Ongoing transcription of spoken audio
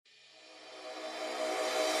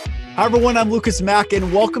Hi everyone, I'm Lucas Mack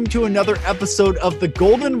and welcome to another episode of the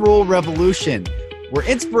Golden Rule Revolution, where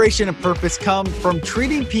inspiration and purpose come from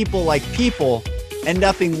treating people like people and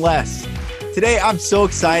nothing less. Today, I'm so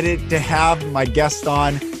excited to have my guest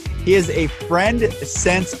on. He is a friend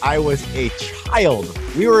since I was a child.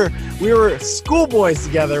 We were schoolboys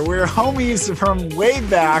together. We were homies from way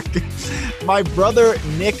back. My brother,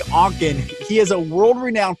 Nick Onken, he is a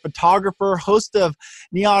world-renowned photographer, host of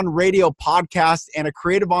Neon Radio podcast, and a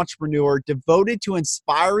creative entrepreneur devoted to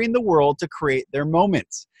inspiring the world to create their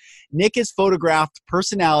moments. Nick has photographed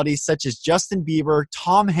personalities such as Justin Bieber,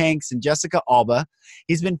 Tom Hanks, and Jessica Alba.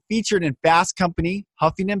 He's been featured in Fast Company,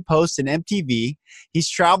 Huffington Post, and MTV. He's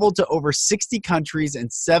traveled to over 60 countries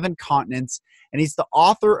and 7 continents, and he's the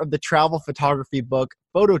author of the travel photography book,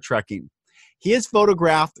 Photo Trekking. He has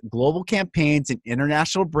photographed global campaigns and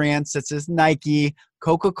international brands such as Nike,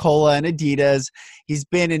 Coca-Cola, and Adidas. He's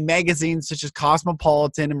been in magazines such as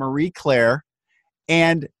Cosmopolitan and Marie Claire.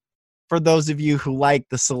 And for those of you who like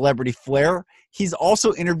the celebrity flair, he's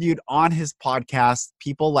also interviewed on his podcast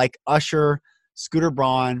people like Usher, Scooter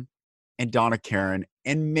Braun, and Donna Karan,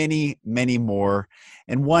 and many, many more.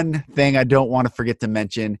 And one thing I don't want to forget to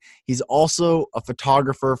mention, he's also a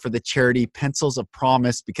photographer for the charity Pencils of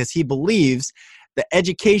Promise because he believes that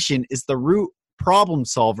education is the root problem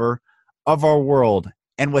solver of our world.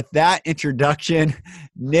 And with that introduction,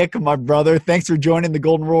 Nick, my brother, thanks for joining the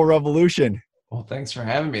Golden Rule Revolution. Well, thanks for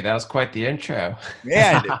having me. That was quite the intro.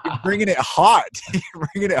 Man, you're bringing it hot. You're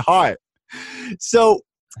bringing it hot. So,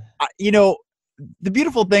 the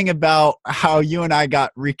beautiful thing about how you and I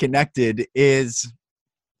got reconnected is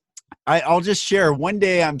I'll just share. One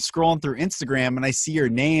day I'm scrolling through Instagram and I see your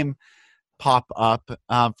name pop up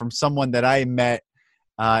from someone that I met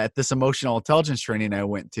at this emotional intelligence training I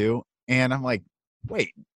went to. And I'm like,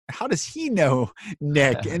 wait, how does he know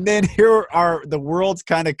Nick? And then here are the worlds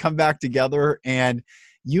kind of come back together, and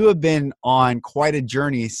you have been on quite a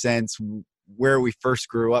journey since where we first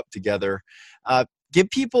grew up together. Give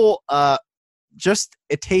people just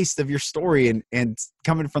a taste of your story and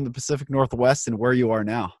coming from the Pacific Northwest and where you are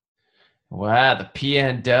now. Wow, the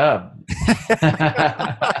PN dub.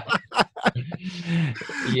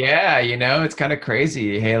 Yeah, it's kind of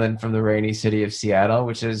crazy hailing from the rainy city of Seattle,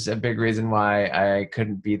 which is a big reason why I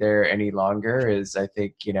couldn't be there any longer. Is I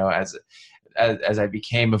think, as I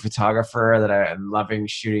became a photographer, that I'm loving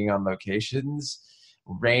shooting on locations.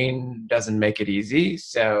 Rain doesn't make it easy.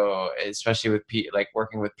 So especially with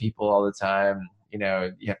working with people all the time, you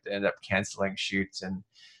have to end up canceling shoots and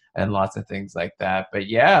lots of things like that. But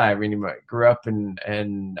yeah, I mean, I grew up in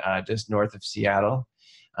just north of Seattle.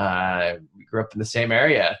 We grew up in the same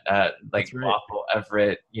area, like Waffle,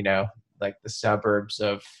 Everett, like the suburbs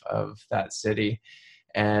of that city.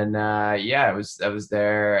 And I was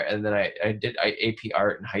there. And then I did AP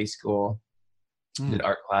art in high school. Did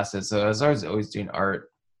art classes. So I was always doing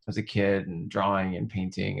art as a kid and drawing and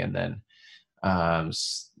painting. And then, I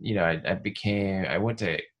went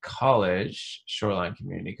to college, Shoreline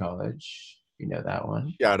Community College. You know that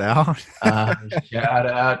one. Shout out. Shout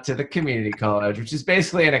out to the community college, which is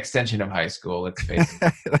basically an extension of high school. Let's face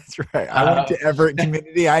it. That's right. I went to Everett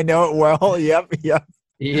Community. I know it well. Yep.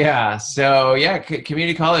 Yeah. So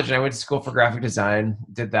community college, and I went to school for graphic design.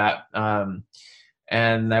 Did that,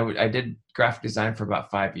 and I did graphic design for about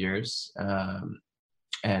 5 years, and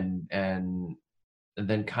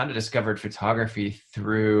then kind of discovered photography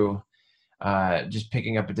through just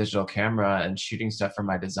picking up a digital camera and shooting stuff for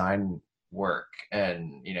my design work.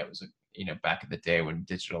 And it was back in the day when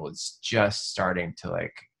digital was just starting to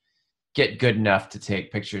get good enough to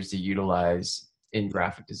take pictures to utilize in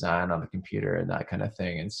graphic design on the computer and that kind of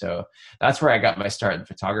thing. And so that's where I got my start in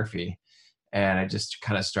photography. And I just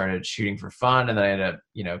kind of started shooting for fun. And then I ended up,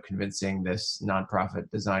 convincing this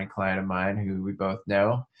nonprofit design client of mine who we both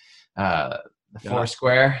know, the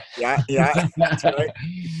Foursquare. Yeah, that's right.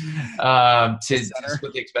 To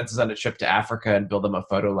split the expenses on a trip to Africa and build them a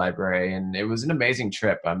photo library. And it was an amazing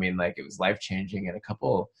trip. I mean, it was life-changing in a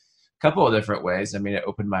couple of different ways. I mean, it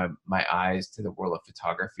opened my eyes to the world of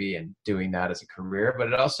photography and doing that as a career, but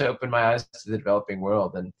it also opened my eyes to the developing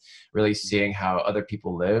world and really seeing how other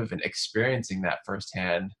people live and experiencing that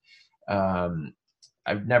firsthand.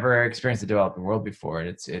 I've never experienced the developing world before. And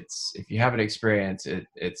it's if you have an experience,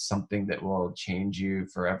 it's something that will change you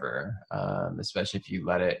forever. Especially if you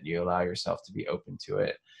let it, you allow yourself to be open to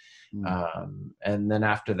it. And then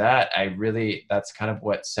after that, that's kind of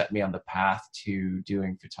what set me on the path to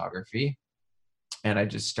doing photography. And I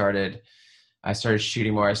just started I started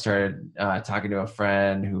shooting more. I started talking to a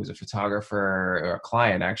friend who was a photographer, or a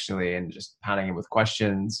client actually, and just pounding him with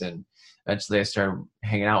questions. And eventually I started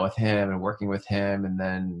hanging out with him and working with him. And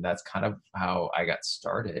then that's kind of how I got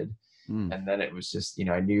started. Mm. And then it was just,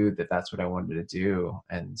 I knew that that's what I wanted to do.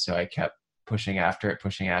 And so I kept pushing after it,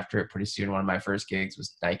 pushing after it. Pretty soon, one of my first gigs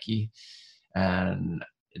was Nike. And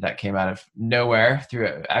that came out of nowhere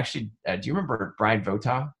through actually, do you remember Brian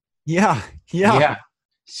Vota? Yeah. Yeah. Yeah.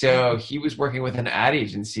 So he was working with an ad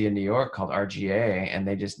agency in New York called RGA, and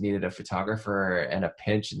they just needed a photographer and a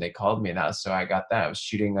pinch, and they called me, and so I got that. I was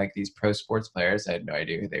shooting like these pro sports players. I had no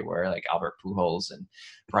idea who they were, like Albert Pujols and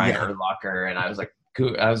Brian Yeah. Urlacher, and I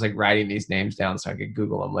was like writing these names down so I could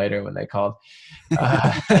Google them later when they called.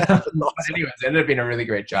 That's But awesome. anyways, it ended up being a really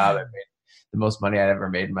great job. I made the most money I'd ever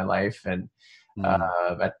made in my life, and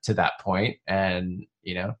Mm. to that point, and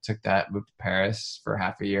took that, moved to Paris for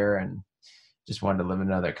half a year, and just wanted to live in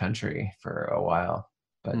another country for a while.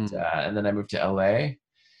 But Mm. and then I moved to LA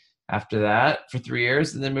after that for 3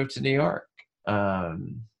 years, and then moved to New York,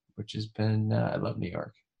 which has been I love New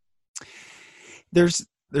York. There's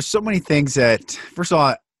so many things that, first of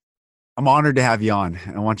all, I'm honored to have you on.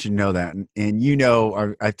 I want you to know that.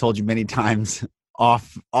 And I've told you many times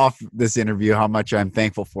off this interview how much I'm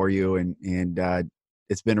thankful for you, and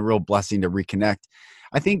it's been a real blessing to reconnect.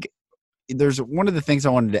 I think there's one of the things I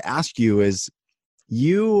wanted to ask you is,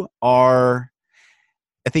 you are,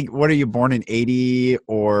 I think, what are you, born in 80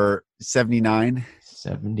 or 79?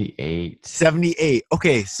 78. 78.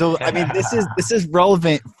 Okay, so I mean, this is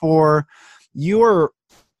relevant for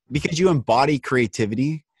because you embody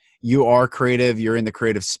creativity. You are creative. You're in the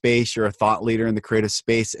creative space. You're a thought leader in the creative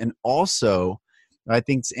space, and also, I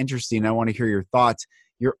think it's interesting. I want to hear your thoughts.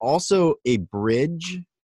 You're also a bridge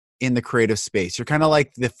in the creative space. You're kind of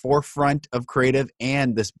like the forefront of creative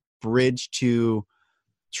and this bridge to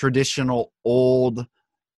traditional old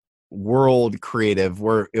world creative,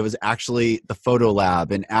 where it was actually the photo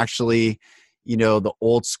lab and actually the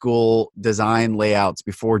old school design layouts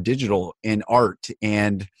before digital in art.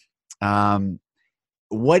 And um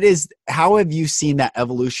how have you seen that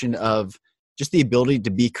evolution of just the ability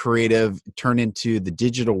to be creative turn into the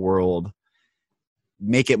digital world,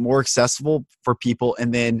 make it more accessible for people?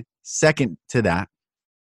 And then second to that,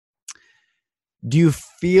 do you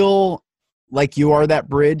feel like you are that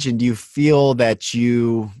bridge, and do you feel that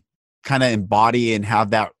you kind of embody and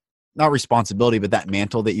have that, not responsibility, but that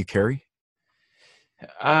mantle that you carry?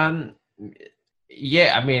 Um,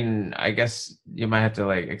 yeah, I mean, I guess you might have to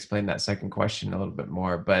like explain that second question a little bit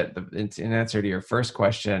more, but in answer to your first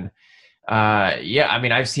question, yeah, I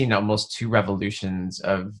mean, I've seen almost two revolutions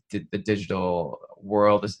of the digital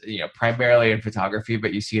world, primarily in photography,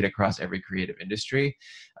 but you see it across every creative industry.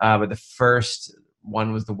 But the first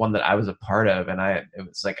one was the one that I was a part of, and it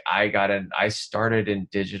was like I started in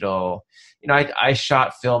digital. I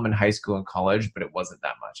shot film in high school and college, but it wasn't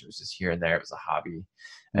that much. It was just here and there. It was a hobby.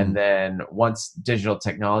 And Mm. then once digital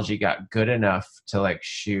technology got good enough to like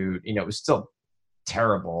shoot, it was still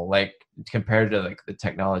terrible, like compared to like the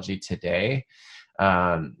technology today,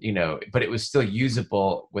 but it was still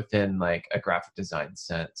usable within like a graphic design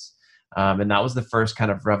sense. And that was the first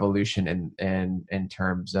kind of revolution in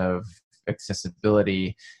terms of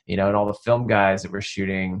accessibility, and all the film guys that were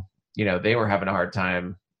shooting, they were having a hard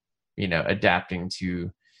time, adapting to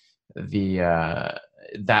the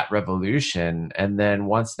that revolution. And then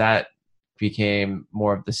once that became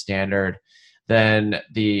more of the standard, then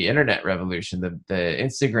the internet revolution, the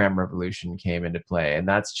Instagram revolution came into play, and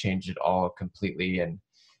that's changed it all completely, and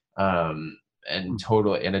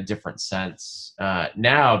total in a different sense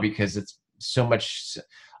now, because it's so much.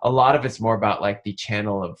 A lot of it's more about like the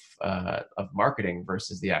channel of marketing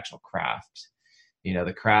versus the actual craft.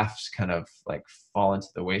 The crafts kind of like fall into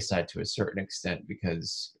the wayside to a certain extent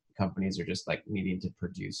because companies are just like needing to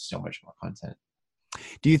produce so much more content.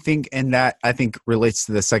 Do you think, and that I think relates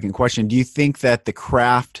to the second question, do you think that the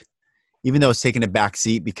craft, even though it's taken a back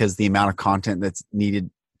seat because the amount of content that's needed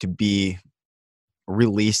to be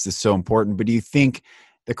released is so important, but do you think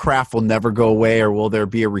the craft will never go away, or will there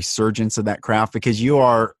be a resurgence of that craft? Because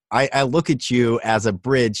I look at you as a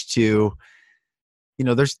bridge to,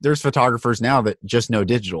 there's photographers now that just know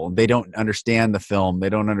digital. They don't understand the film. They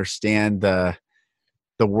don't understand the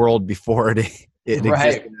world before it Right.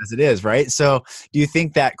 existed as it is, right? So do you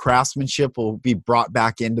think that craftsmanship will be brought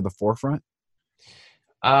back into the forefront?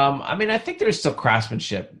 I mean, I think there's still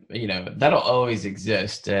craftsmanship, that'll always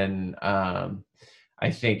exist. And I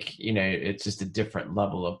think, it's just a different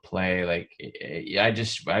level of play. Like I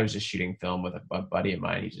was just shooting film with a buddy of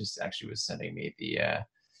mine. He just actually was sending me the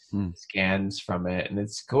Hmm. scans from it. And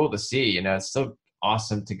it's cool to see, it's still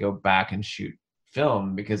awesome to go back and shoot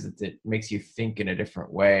film because it makes you think in a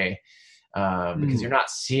different way. Because you're not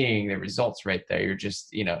seeing the results right there. You're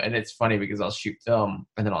just, and it's funny because I'll shoot film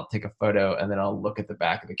and then I'll take a photo and then I'll look at the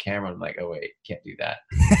back of the camera and I'm like, oh wait, can't do that.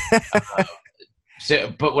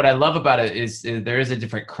 But what I love about it is there is a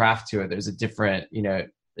different craft to it. There's a different,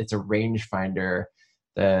 it's a rangefinder.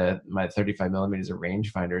 My 35 millimeter is a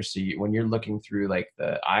rangefinder. So when you're looking through like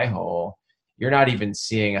the eye hole, you're not even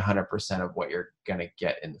seeing 100% of what you're going to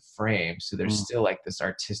get in the frame. So there's still like this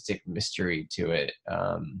artistic mystery to it.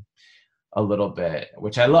 A little bit,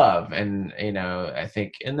 which I love. And, I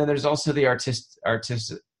think, and then there's also the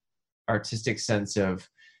artistic sense of,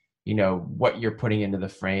 what you're putting into the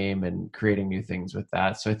frame and creating new things with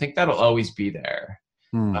that. So I think that'll always be there.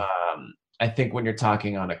 I think when you're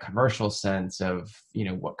talking on a commercial sense of,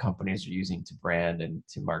 what companies are using to brand and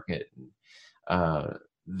to market,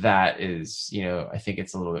 that is, I think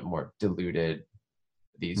it's a little bit more diluted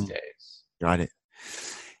these days. Got it.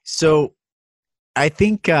 So I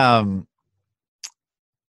think,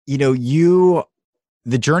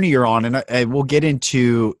 the journey you're on, and we'll get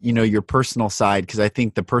into, your personal side, because I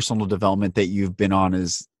think the personal development that you've been on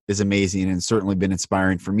is amazing and certainly been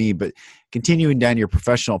inspiring for me. But continuing down your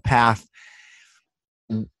professional path,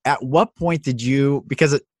 at what point did you,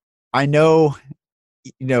 because I know,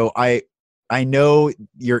 I know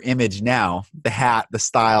your image now, the hat, the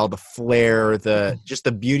style, the flair, just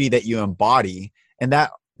the beauty that you embody. And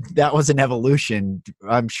that was an evolution,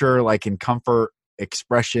 I'm sure, like in comfort,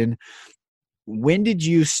 expression. When did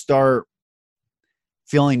you start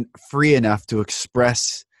feeling free enough to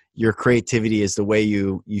express your creativity as the way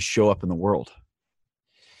you show up in the world?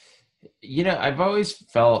 I've always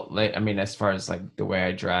felt like, as far as like the way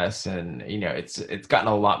I dress and, it's gotten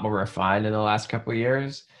a lot more refined in the last couple of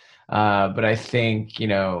years. But I think,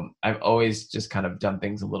 I've always just kind of done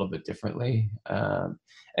things a little bit differently.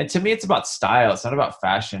 And to me, it's about style. It's not about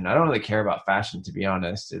fashion. I don't really care about fashion, to be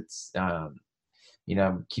honest. It's,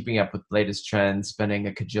 keeping up with latest trends, spending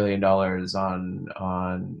 $1 kajillion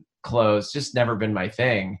on clothes, just never been my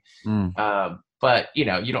thing. But, you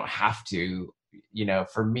don't have to,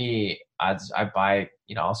 for me, I buy,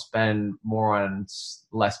 I'll spend more on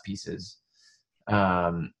less pieces.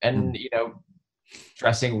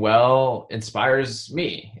 Dressing well inspires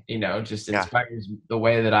me, just inspires the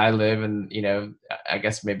way that I live. And, I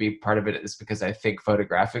guess maybe part of it is because I think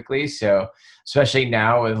photographically. So especially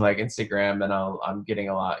now with like Instagram, and I'm getting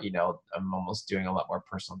a lot, I'm almost doing a lot more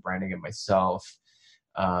personal branding of myself.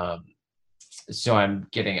 So I'm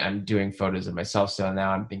doing photos of myself. So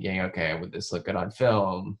now I'm thinking, okay, would this look good on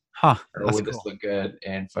film? Or would this look good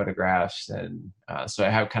in photographs? And so I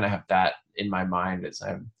have that in my mind as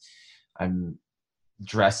I'm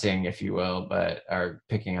dressing, if you will, or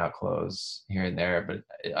picking out clothes here and there. But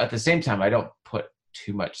at the same time, I don't put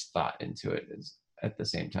too much thought into it at the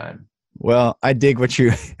same time. Well, I dig what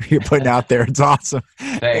you're putting out there. It's awesome.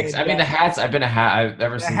 Thanks. And, the hats, I've been a hat.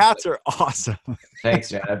 The hats are awesome.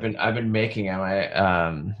 Thanks, man. I've been making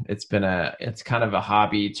them. It's kind of a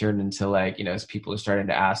hobby turned into like, as people are starting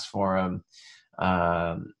to ask for them.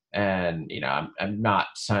 And I'm not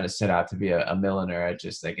trying to set out to be a milliner. I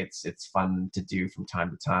just think it's fun to do from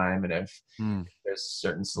time to time. And if there's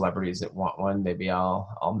certain celebrities that want one, maybe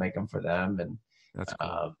I'll make them for them. And that's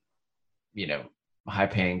cool. High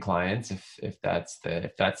paying clients if that's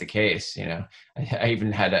the case. I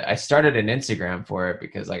even I started an Instagram for it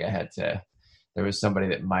because like there was somebody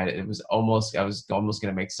that I was almost going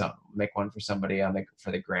to make one for somebody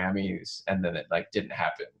for the Grammys, and then it like didn't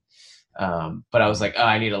happen. But I was like,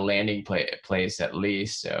 I need a landing place at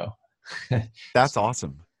least. So that's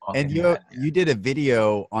awesome. And you did a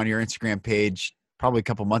video on your Instagram page probably a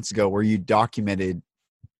couple months ago where you documented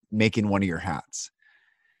making one of your hats.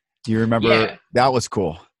 Do you remember? Yeah. That was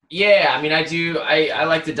cool. Yeah. I do. I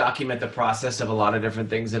like to document the process of a lot of different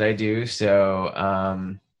things that I do.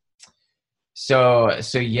 So,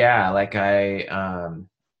 so yeah, like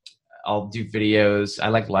I'll do videos. I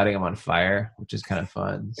like lighting them on fire, which is kind of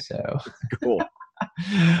fun. So cool.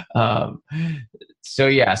 So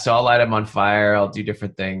I'll light them on fire. I'll do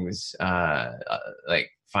different things,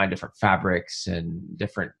 like find different fabrics and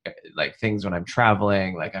different like things when I'm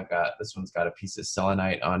traveling. Like this one's got a piece of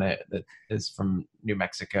selenite on it that is from New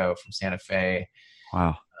Mexico, from Santa Fe.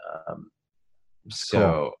 Wow. That's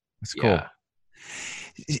cool.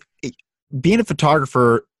 Being a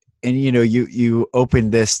photographer, and you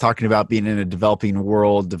opened this talking about being in a developing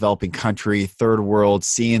world, developing country, third world,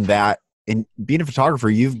 seeing that, and being a photographer,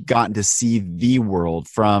 you've gotten to see the world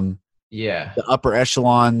from the upper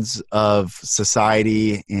echelons of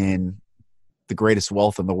society and the greatest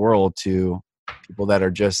wealth in the world to people that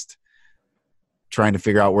are just trying to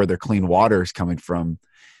figure out where their clean water is coming from.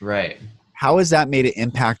 Right. How has that made an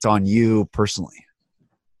impact on you personally?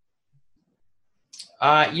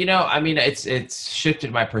 I mean, it's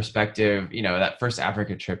shifted my perspective. That first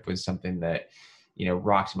Africa trip was something that,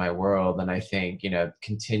 rocked my world. And I think,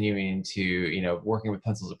 continuing to, working with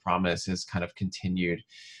Pencils of Promise has kind of continued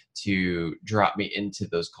to drop me into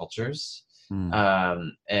those cultures.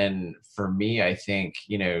 And for me, I think,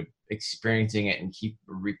 experiencing it and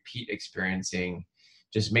repeat experiencing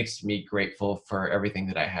just makes me grateful for everything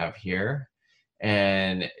that I have here.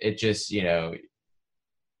 And it just,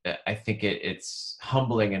 I think it's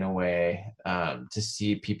humbling in a way, to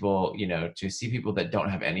see people, that don't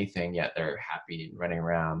have anything yet they're happy and running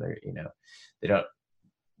around. They don't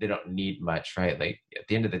they don't need much, right? Like at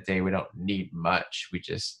the end of the day, we don't need much. We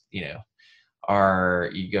just,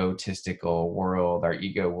 our egotistical world, our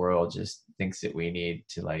ego world just thinks that we need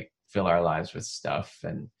to like fill our lives with stuff.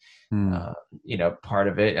 And, part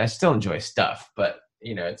of it, I still enjoy stuff, but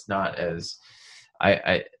it's not as,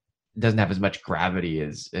 it doesn't have as much gravity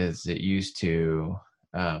as it used to,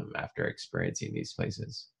 after experiencing these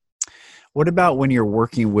places. What about when you're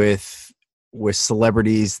working with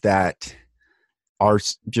celebrities that are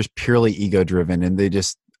just purely ego driven and they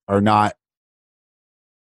just are not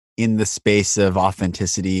in the space of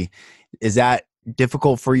authenticity? Is that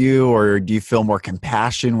difficult for you, or do you feel more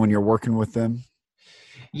compassion when you're working with them?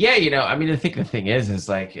 Yeah, I mean, I think the thing is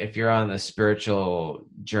like if you're on a spiritual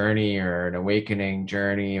journey or an awakening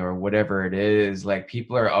journey or whatever it is, like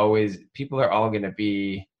people are all going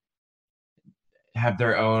to have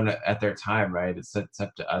their own at their time, right? It's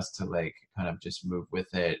up to us to like kind of just move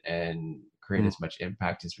with it and create as much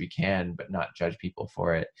impact as we can, but not judge people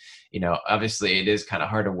for it. Obviously it is kind of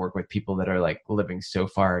hard to work with people that are like living so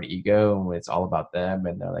far in ego and it's all about them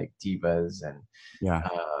and they're like divas and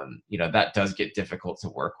that does get difficult to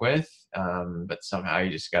work with. But somehow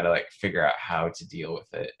you just got to like figure out how to deal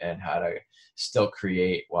with it and how to still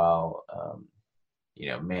create while,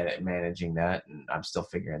 managing that. And I'm still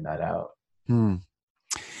figuring that out.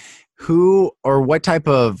 Who or what type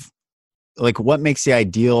of, like, what makes the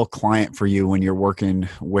ideal client for you when you're working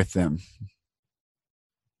with them?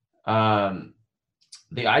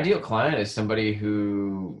 The ideal client is somebody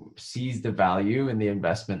who sees the value in the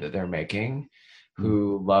investment that they're making,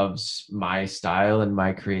 who loves my style and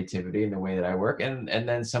my creativity and the way that I work. And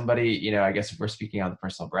then somebody, I guess if we're speaking on the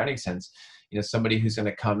personal branding sense, somebody who's going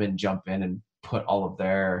to come and jump in and put all of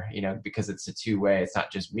their, because it's a two-way, it's not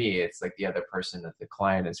just me, it's like the other person, that the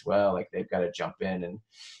client as well. Like they've got to jump in and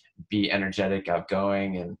be energetic,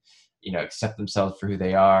 outgoing, and, accept themselves for who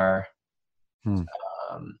they are.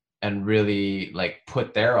 And really like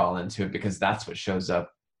put their all into it, because that's what shows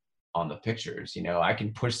up on the pictures. I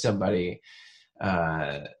can push somebody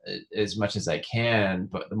as much as I can,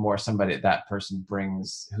 but the more that person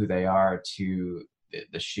brings who they are to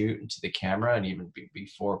the shoot and to the camera, and even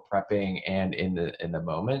before prepping and in the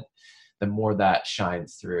moment, the more that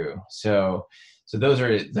shines through. So those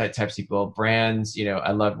are the types of people. Brands,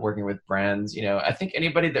 I love working with brands. I think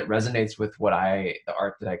anybody that resonates with the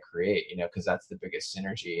art that I create, because that's the biggest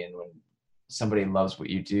synergy. And when somebody loves what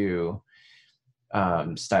you do,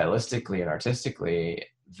 stylistically and artistically,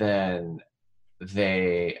 then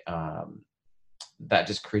they, that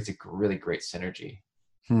just creates a really great synergy.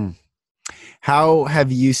 How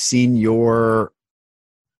have you seen your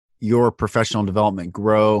professional development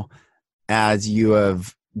grow as you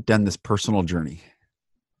have done this personal journey?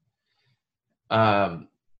 My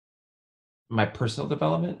personal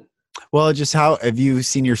development? Well, just how have you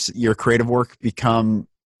seen your creative work become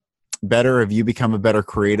better? Have you become a better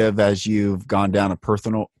creative as you've gone down a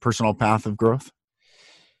personal path of growth?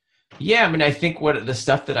 Yeah, I mean, I think what the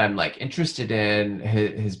stuff that I'm like interested in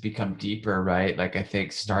has become deeper, right? Like I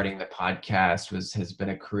think starting the podcast has been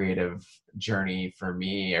a creative journey for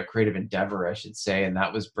me, a creative endeavor, I should say. And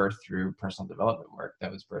that was birthed through personal development work.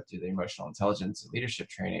 That was birthed through the emotional intelligence and leadership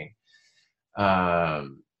training, that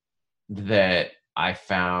I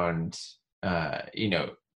found, like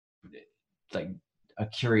a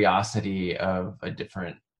curiosity of a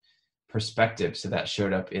different perspective. So that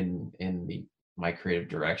showed up in my creative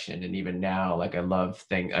direction. And even now, like I love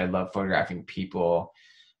photographing people,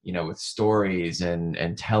 with stories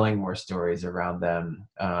and telling more stories around them.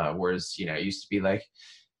 Whereas, it used to be like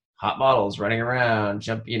hot models running around,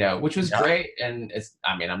 which was great. And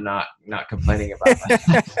I'm not complaining about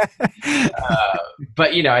that.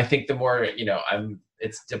 But, I think the more,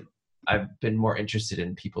 I've been more interested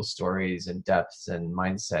in people's stories and depths and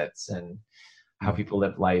mindsets and how people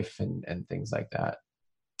live life and things like that.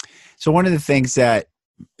 So one of the things that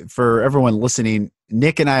for everyone listening,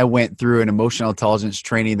 Nick and I went through an emotional intelligence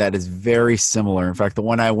training that is very similar. In fact, the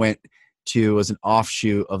one I went to was an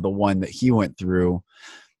offshoot of the one that he went through.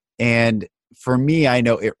 And for me, I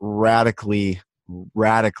know it radically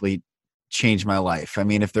changed my life. I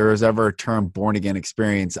mean, if there was ever a term born again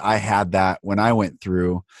experience, I had that when I went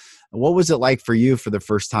through. What was it like for you for the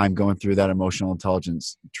first time going through that emotional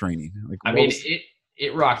intelligence training? Like, I mean,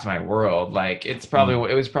 it rocked my world. Like it was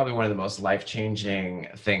probably one of the most life-changing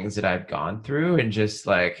things that I've gone through. And just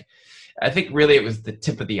like, I think really it was the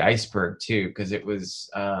tip of the iceberg too, because it was,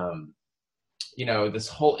 this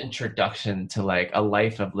whole introduction to like a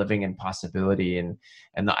life of living in possibility and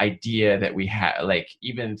the idea that we have, like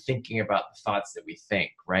even thinking about the thoughts that we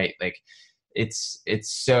think, right? Like it's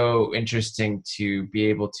so interesting to be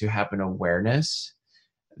able to have an awareness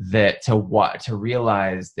that to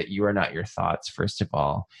realize that you are not your thoughts, first of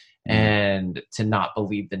all, and to not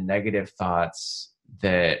believe the negative thoughts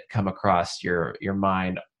that come across your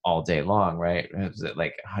mind all day long, right? Is it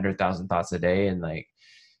like 100,000 thoughts a day and like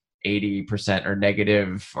 80% are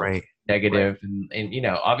negative or right. negative. Right. And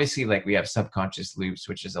obviously like we have subconscious loops,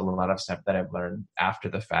 which is a lot of stuff that I've learned after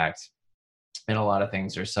the fact. And a lot of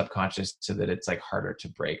things are subconscious so that it's like harder to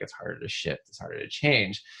break. It's harder to shift. It's harder to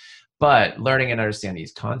change. But learning and understand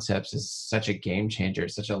these concepts is such a game changer,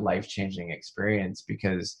 such a life-changing experience,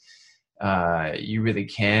 because you really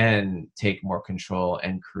can take more control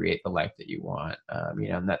and create the life that you want.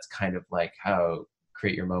 And that's kind of like how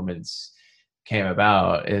Create Your Moments came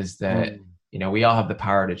about, is that, we all have the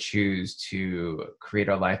power to choose to create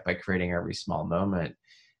our life by creating every small moment.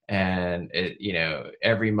 And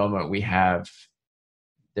every moment we have,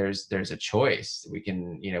 there's a choice. We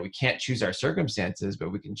can, we can't choose our circumstances,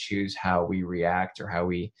 but we can choose how we react or how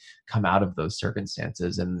we come out of those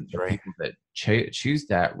circumstances. And the people that choose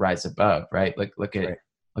that rise above, right? Like look at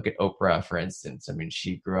Oprah, for instance. I mean,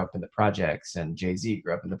 she grew up in the projects, and Jay-Z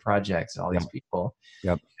grew up in the projects, and all these people,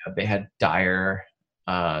 they had dire,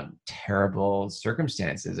 terrible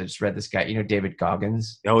circumstances. I just read this guy, David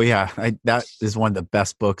Goggins. Oh yeah. That is one of the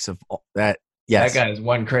best books of all that. Yes. That guy is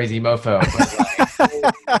one crazy mofo. But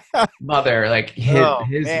like, mother, like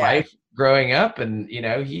his life growing up, and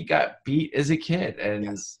he got beat as a kid,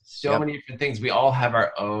 and many different things. We all have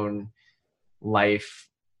our own life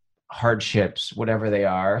hardships, whatever they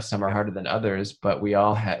are. Some are harder than others, but we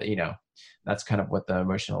all have, that's kind of what the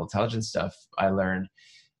emotional intelligence stuff I learned,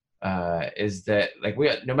 is that like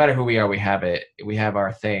no matter who we are, we have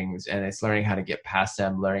our things, and it's learning how to get past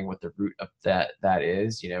them, learning what the root of that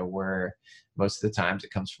is, where most of the times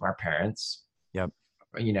it comes from our parents.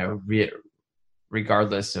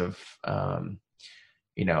 Regardless of,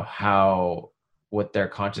 what their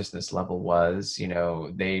consciousness level was,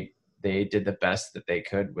 they did the best that they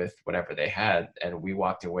could with whatever they had. And we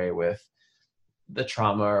walked away with the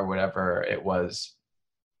trauma or whatever it was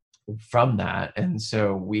from that. And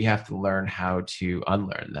so we have to learn how to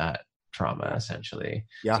unlearn that trauma, essentially.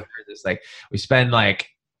 So it's like we spend like,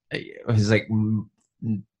 it was like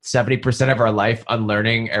 70% of our life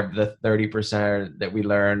unlearning the 30% that we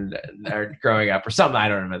learned growing up, or something. I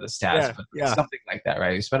don't remember the stats, but something like that,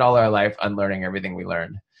 right? We spend all our life unlearning everything we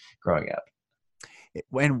learned growing up.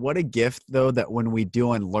 And what a gift, though, that when we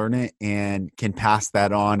do unlearn it and can pass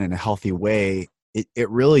that on in a healthy way, it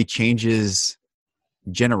really changes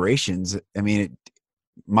generations. I mean,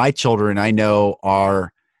 my children, I know,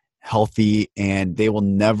 are healthy, and they will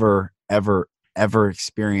never, ever, ever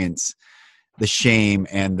experience the shame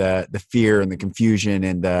and the fear and the confusion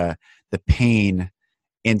and the pain.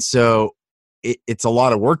 And so it's a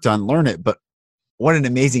lot of work to unlearn it, but what an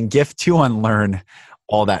amazing gift to unlearn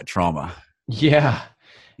all that trauma. Yeah.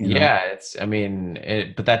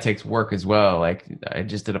 But that takes work as well. Like I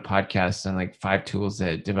just did a podcast on like 5 tools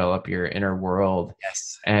that develop your inner world.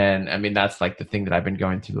 Yes. And I mean, that's like the thing that I've been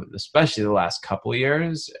going through, especially the last couple of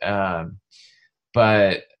years.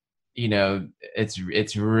 But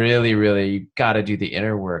it's really, really, you got to do the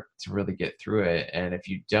inner work to really get through it. And if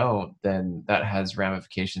you don't, then that has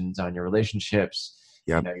ramifications on your relationships,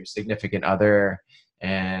 your significant other,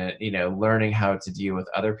 and, learning how to deal with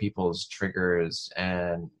other people's triggers,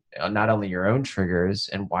 and not only your own triggers,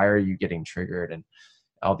 and why are you getting triggered, and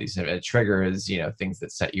all these triggers, things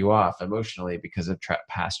that set you off emotionally because of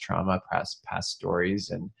past trauma, past stories.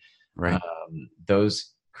 And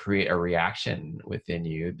those create a reaction within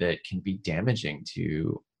you that can be damaging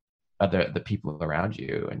to the people around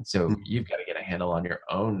you. And so you've got to get a handle on your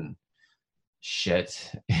own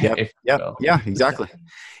shit. Yeah, exactly.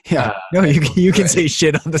 Yeah. No, you can say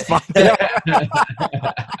shit on the spot.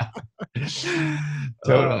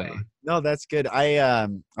 Totally. No, that's good. I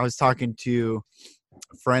was talking to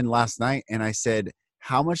a friend last night, and I said,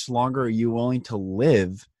 how much longer are you willing to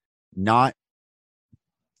live not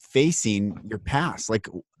facing your past? Like,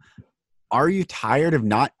 are you tired of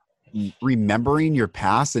not remembering your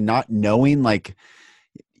past and not knowing, like,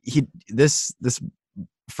 this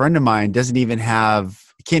friend of mine doesn't even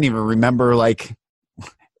can't even remember like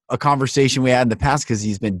a conversation we had in the past because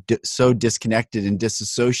he's been so disconnected and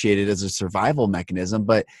disassociated as a survival mechanism.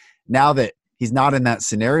 But now that he's not in that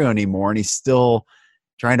scenario anymore and he's still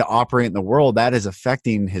trying to operate in the world, that is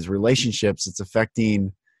affecting his relationships. It's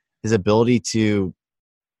affecting his ability to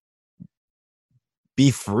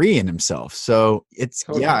be free in himself. So it's,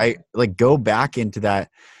 Totally. I like go back into that.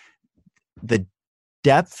 The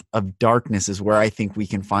depth of darkness is where I think we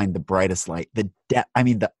can find the brightest light. The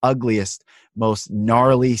ugliest, most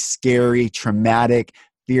gnarly, scary, traumatic,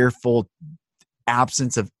 fearful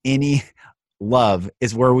absence of any love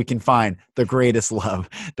is where we can find the greatest love,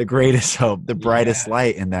 the greatest hope, the brightest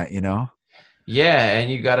light in that, Yeah,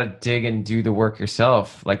 and you got to dig and do the work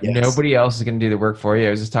yourself. Like nobody else is going to do the work for you. I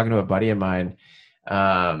was just talking to a buddy of mine,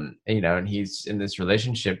 and he's in this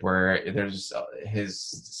relationship where there's his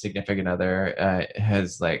significant other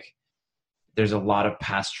has like, there's a lot of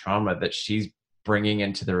past trauma that she's bringing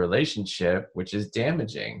into the relationship, which is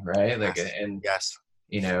damaging, right? Like, and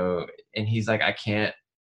and he's like, I can't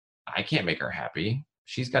make her happy.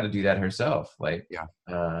 She's got to do that herself. Like,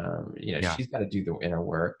 she's got to do the inner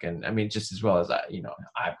work. And I mean, just as well as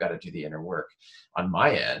I've got to do the inner work on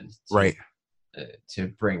my end, to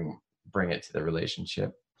bring it to the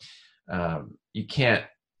relationship.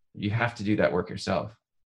 You have to do that work yourself.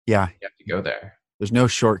 Yeah. You have to go there. There's no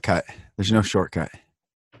shortcut.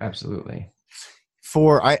 Absolutely.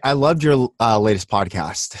 I loved your latest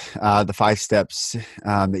podcast, the 5 steps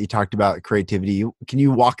that you talked about creativity. Can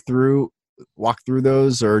you walk through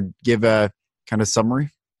those or give a kind of summary?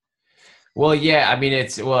 Well, yeah, I mean,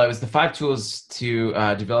 it was the 5 tools to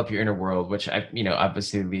develop your inner world, which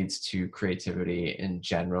obviously leads to creativity in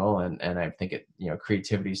general. And I think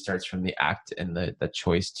creativity starts from the act and the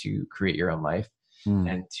choice to create your own life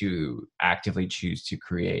and to actively choose to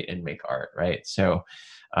create and make art. Right. So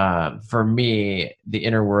for me, the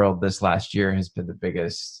inner world this last year has been the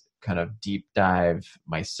biggest kind of deep dive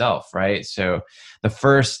myself. Right. So the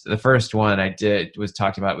first one I did was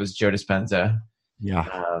talking about was Joe Dispenza. Yeah.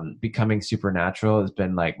 Becoming Supernatural has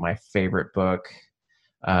been like my favorite book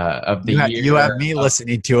of the year. You have me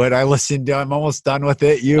listening to it. I'm almost done with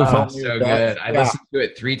it. So good. I listened to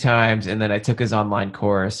it 3 times and then I took his online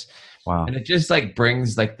course. Wow. And it just like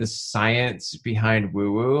brings like the science behind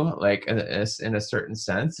woo-woo, like in a certain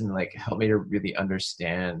sense, and like help me to really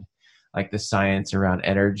understand like the science around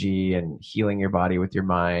energy and healing your body with your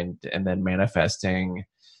mind and then manifesting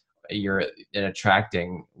and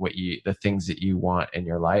attracting the things that you want in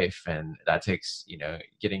your life. And that takes,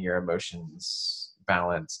 getting your emotions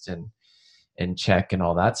balanced and in check and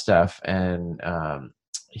all that stuff. And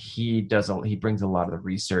he brings a lot of the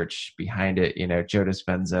research behind it. Joe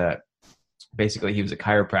Dispenza, basically he was a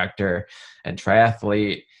chiropractor and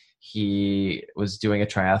triathlete. He was doing a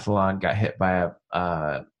triathlon, got hit by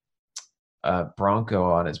a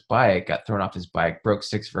Bronco on his bike, got thrown off his bike, broke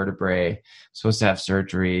 6 vertebrae, supposed to have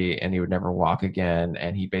surgery, and he would never walk again.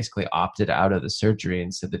 And he basically opted out of the surgery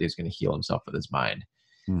and said that he was going to heal himself with his mind.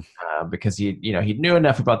 Because he knew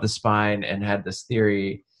enough about the spine and had this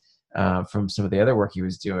theory from some of the other work he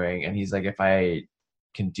was doing. And he's like, if I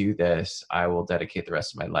can do this, I will dedicate the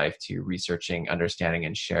rest of my life to researching, understanding,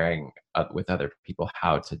 and sharing with other people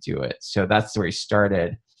how to do it. So that's where he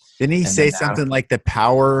started. Didn't he say something like the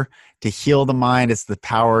power to heal the mind is the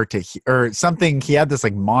power to, or something? He had this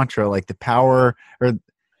like mantra, like the power, or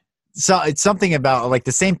so it's something about like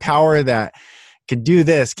the same power that can do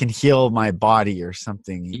this can heal my body or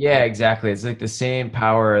something. Yeah, exactly. It's like the same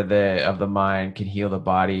power of the mind can heal the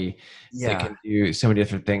body. Yeah. It can do so many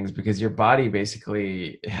different things because your body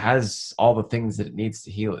basically has all the things that it needs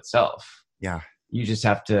to heal itself. Yeah. You just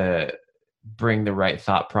have to bring the right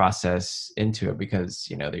thought process into it because,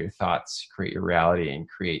 your thoughts create your reality and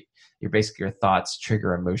your thoughts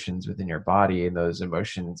trigger emotions within your body. And those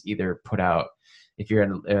emotions either put out, if you're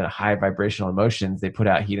in high vibrational emotions, they put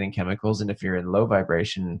out healing chemicals. And if you're in low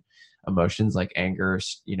vibration emotions like anger,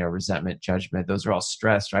 resentment, judgment, those are all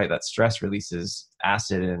stress, right? That stress releases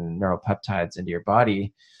acid and neuropeptides into your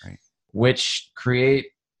body, right, which create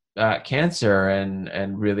cancer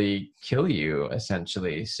and really kill you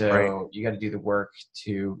essentially. So right, you got to do the work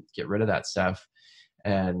to get rid of that stuff.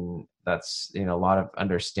 And that's, a lot of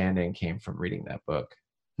understanding came from reading that book.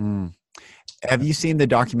 Have you seen the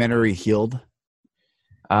documentary Healed?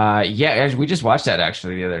 Yeah, we just watched that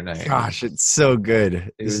actually the other night. Gosh, it's so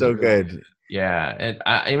good. It's so good. Yeah. And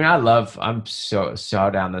I mean, I'm so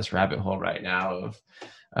down this rabbit hole right now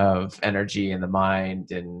of energy in the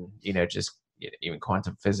mind and, just even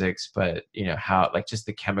quantum physics, but how, like, just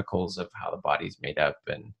the chemicals of how the body's made up,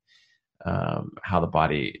 and how the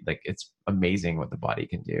body, like, it's amazing what the body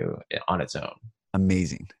can do on its own.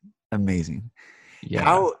 Amazing. Amazing. Yeah.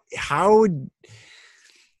 How,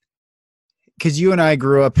 because you and I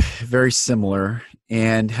grew up very similar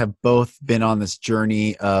and have both been on this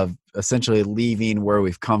journey of essentially leaving where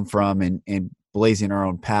we've come from and blazing our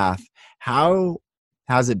own path. How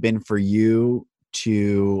has it been for you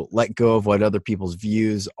to let go of what other people's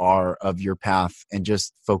views are of your path and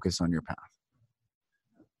just focus on your path?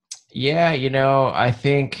 Yeah, I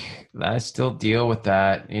think I still deal with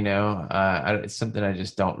that, it's something I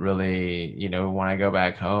just don't really, when I go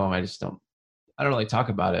back home, I don't really talk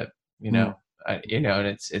about it, Mm, and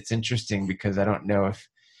it's interesting because I don't know if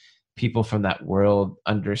people from that world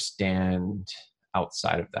understand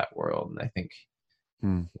outside of that world. And I think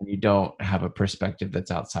mm, when you don't have a perspective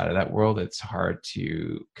that's outside of that world, it's hard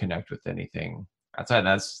to connect with anything outside.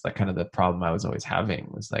 That's like kind of the problem I was always having,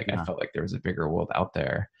 was like I yeah. felt like there was a bigger world out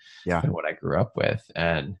there Yeah. than what I grew up with.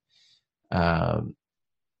 And um,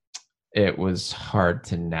 it was hard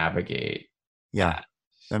to navigate Yeah. that.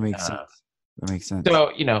 That makes Uh, sense. That makes sense.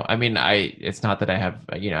 so, I mean, it's not that I have,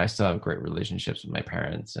 I still have great relationships with my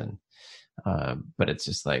parents, and but it's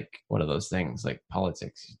just like one of those things, like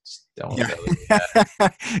politics, you just don't Yeah.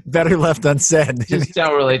 really, Better left unsaid. just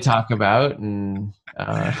don't really talk about. And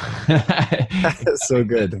So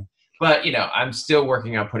good. but I'm still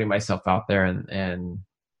working on putting myself out there, and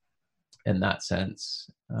in that sense,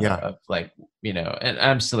 Yeah. of like, and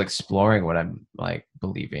I'm still exploring what I'm like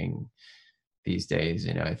believing these days.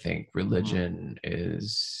 I think Mhm. religion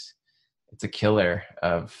it's a killer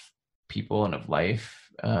of people and of life.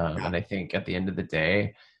 Yeah. And I think at the end of the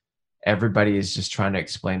day, everybody is just trying to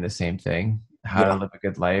explain the same thing: how to Yeah. live a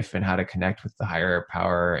good life and how to connect with the higher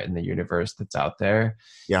power in the universe that's out there.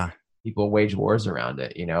 Yeah. People wage wars around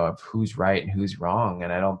it, of who's right and who's wrong.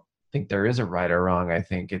 And I don't think there is a right or wrong. I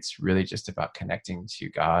think it's really just about connecting to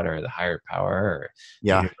God or the higher power or the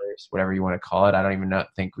Yeah. universe, whatever you want to call it. I don't even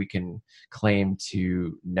think we can claim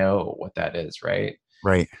to know what that is, right?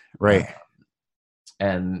 Right. Uh, Right.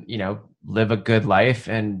 and live a good life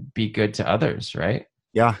and be good to others, right?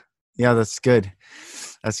 Yeah. Yeah. That's good.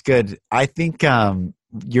 That's good. I think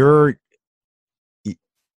you're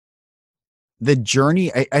the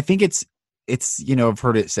journey. I think it's I've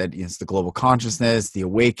heard it said, it's the global consciousness, the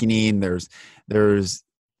awakening. There's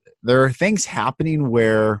there are things happening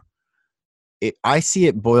where I see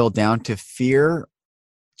it boil down to fear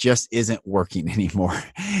just isn't working anymore.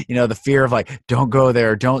 The fear of like, don't go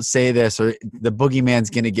there, don't say this, or the boogeyman's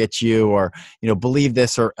going to get you, or, believe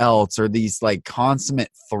this or else, or these like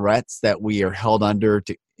consummate threats that we are held under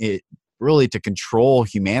to it really to control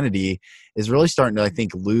humanity is really starting to, I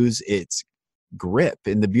think, lose its grip.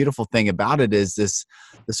 And the beautiful thing about it is this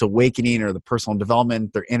awakening or the personal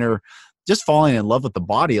development, their inner, just falling in love with the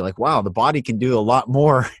body. Like, wow, the body can do a lot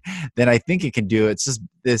more than I think it can do. It's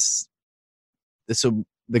just so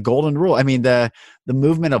the golden rule. I mean, the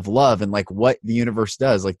movement of love and like what the universe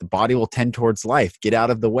does, like the body will tend towards life. Get out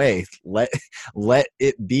of the way. Let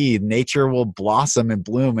it be. Nature will blossom and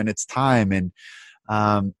bloom in its time. And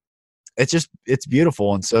it's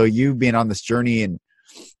beautiful. And so you being on this journey, and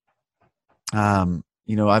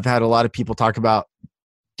I've had a lot of people talk about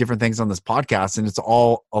different things on this podcast, and it's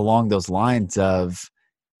all along those lines of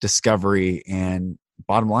discovery and,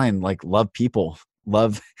 bottom line, like, love people,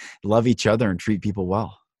 love love each other, and treat people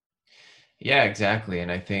well. Yeah, exactly.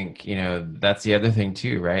 And I think, that's the other thing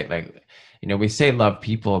too, right? Like, we say love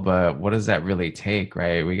people, but what does that really take,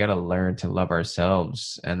 right? We got to learn to love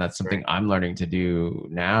ourselves. And that's Right. something I'm learning to do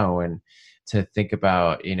now. And to think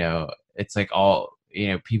about, it's like all,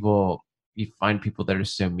 people, you find people that are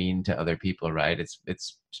so mean to other people, right? It's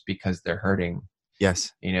because they're hurting,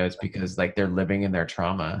 Yes. it's because like they're living in their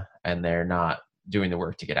trauma and they're not doing the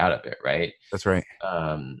work to get out of it, right? That's right.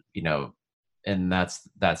 You know, and that's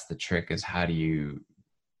the trick, is how do you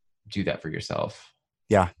do that for yourself?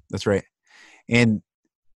 Yeah, that's right. And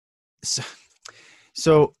so,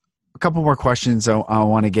 so a couple more questions I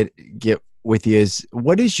want to get with you is,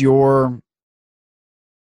 what is your,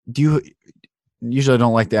 do you usually, I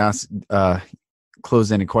don't like to ask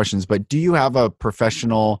close-ended questions, but do you have a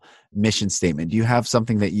professional mission statement? Do you have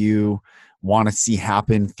something that you want to see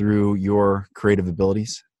happen through your creative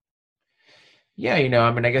abilities? Yeah,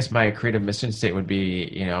 I mean, I guess my creative mission state would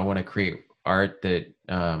be, I want to create art that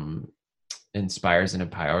inspires and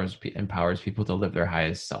empowers people to live their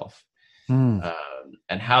highest self. Hmm. um,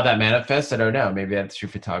 and how that manifests, I don't know. Maybe that's through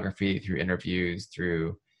photography, through interviews,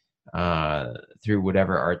 through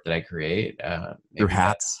whatever art that I create. Through Maybe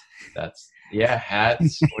hats. that's yeah,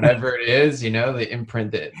 hats, whatever it is, the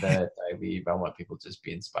imprint that I leave. I want people to just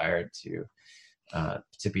be inspired to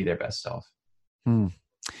be their best self.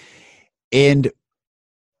 And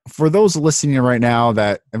for those listening right now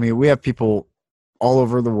we have people all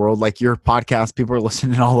over the world, like your podcast, people are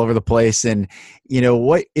listening all over the place. And,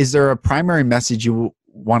 what is there a primary message you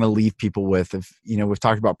want to leave people with? If, we've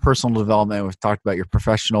talked about personal development, we've talked about your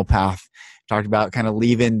professional path, talked about kind of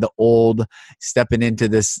leaving the old, stepping into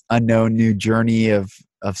this unknown new journey of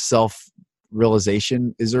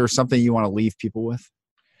self-realization. Is there something you want to leave people with?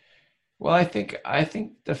 Well, I think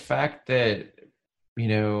the fact that,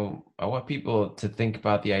 I want people to think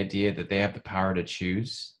about the idea that they have the power to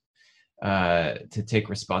choose, to take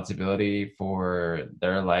responsibility for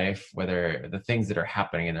their life, whether the things that are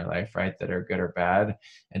happening in their life, right, that are good or bad,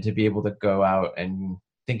 and to be able to go out and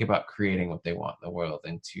think about creating what they want in the world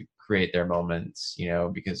and to create their moments,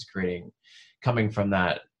 because coming from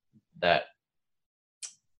that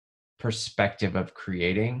perspective of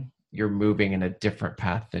creating, you're moving in a different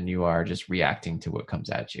path than you are just reacting to what comes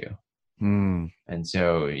at you. And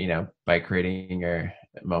so, by creating your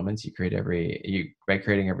moments, by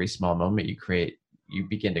creating every small moment, you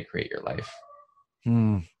begin to create your life.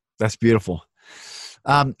 That's beautiful.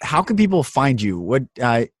 How can people find you?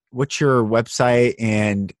 What's your website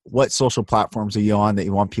and what social platforms are you on that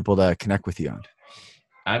you want people to connect with you on?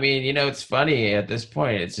 I mean, it's funny at this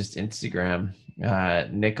point, it's just Instagram,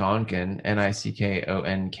 Nick Onken,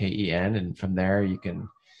 NICKONKEN. And from there you can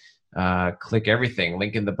click everything,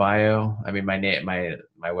 link in the bio. I mean, my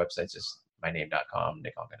website's just myname.com,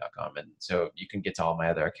 nickonken.com. And so you can get to all my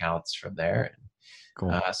other accounts from there.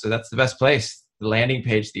 Cool. So that's the best place, the landing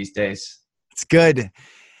page these days. It's good.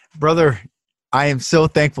 Brother, I am so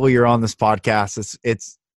thankful you're on this podcast.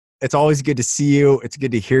 It's always good to see you. It's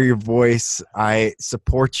good to hear your voice. I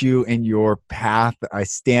support you in your path. I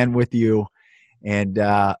stand with you. And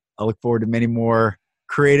I look forward to many more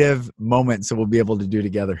creative moments that we'll be able to do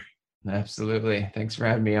together. Absolutely. Thanks for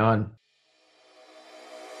having me on.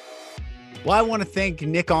 Well, I want to thank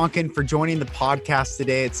Nick Onken for joining the podcast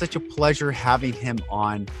today. It's such a pleasure having him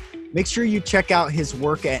on. Make sure you check out his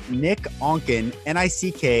work at Nick Onken,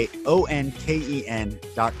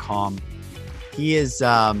 NICKONKEN.com. He is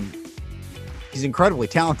he's incredibly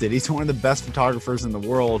talented. He's one of the best photographers in the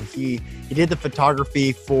world. He did the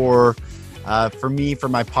photography for me, for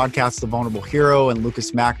my podcast, The Vulnerable Hero, and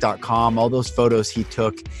lucasmack.com. All those photos he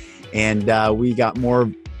took. And we got more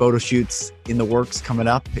photo shoots in the works coming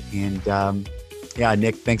up. And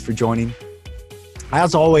Nick, thanks for joining.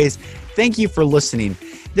 As always, thank you for listening.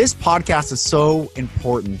 This podcast is so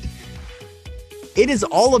important. It is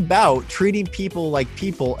all about treating people like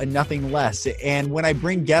people and nothing less. And when I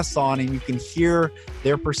bring guests on and you can hear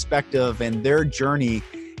their perspective and their journey,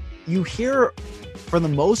 you hear, for the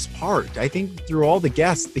most part, I think through all the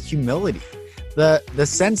guests, the humility, the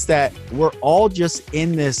sense that we're all just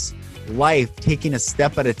in this life taking a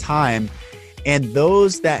step at a time. And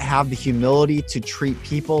those that have the humility to treat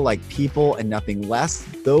people like people and nothing less,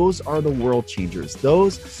 those are the world changers.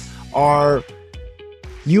 Those are,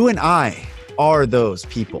 you and I are those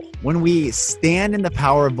people. When we stand in the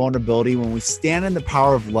power of vulnerability, when we stand in the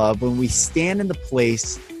power of love, when we stand in the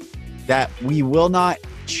place that we will not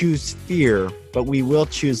choose fear, but we will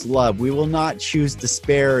choose love. We will not choose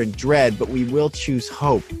despair and dread, but we will choose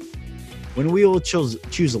hope. When we will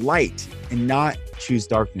choose light and not choose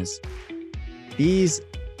darkness. These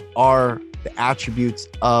are the attributes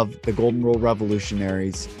of the Golden Rule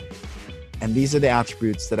revolutionaries. And these are the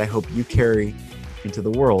attributes that I hope you carry into the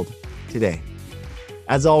world today.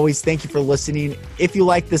 As always, thank you for listening. If you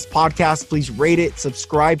like this podcast, please rate it,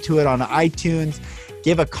 subscribe to it on iTunes,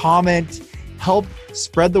 give a comment, help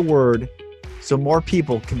spread the word so more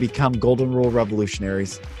people can become Golden Rule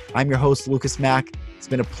revolutionaries. I'm your host, Lucas Mack. It's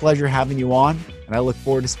been a pleasure having you on, and I look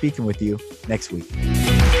forward to speaking with you next week.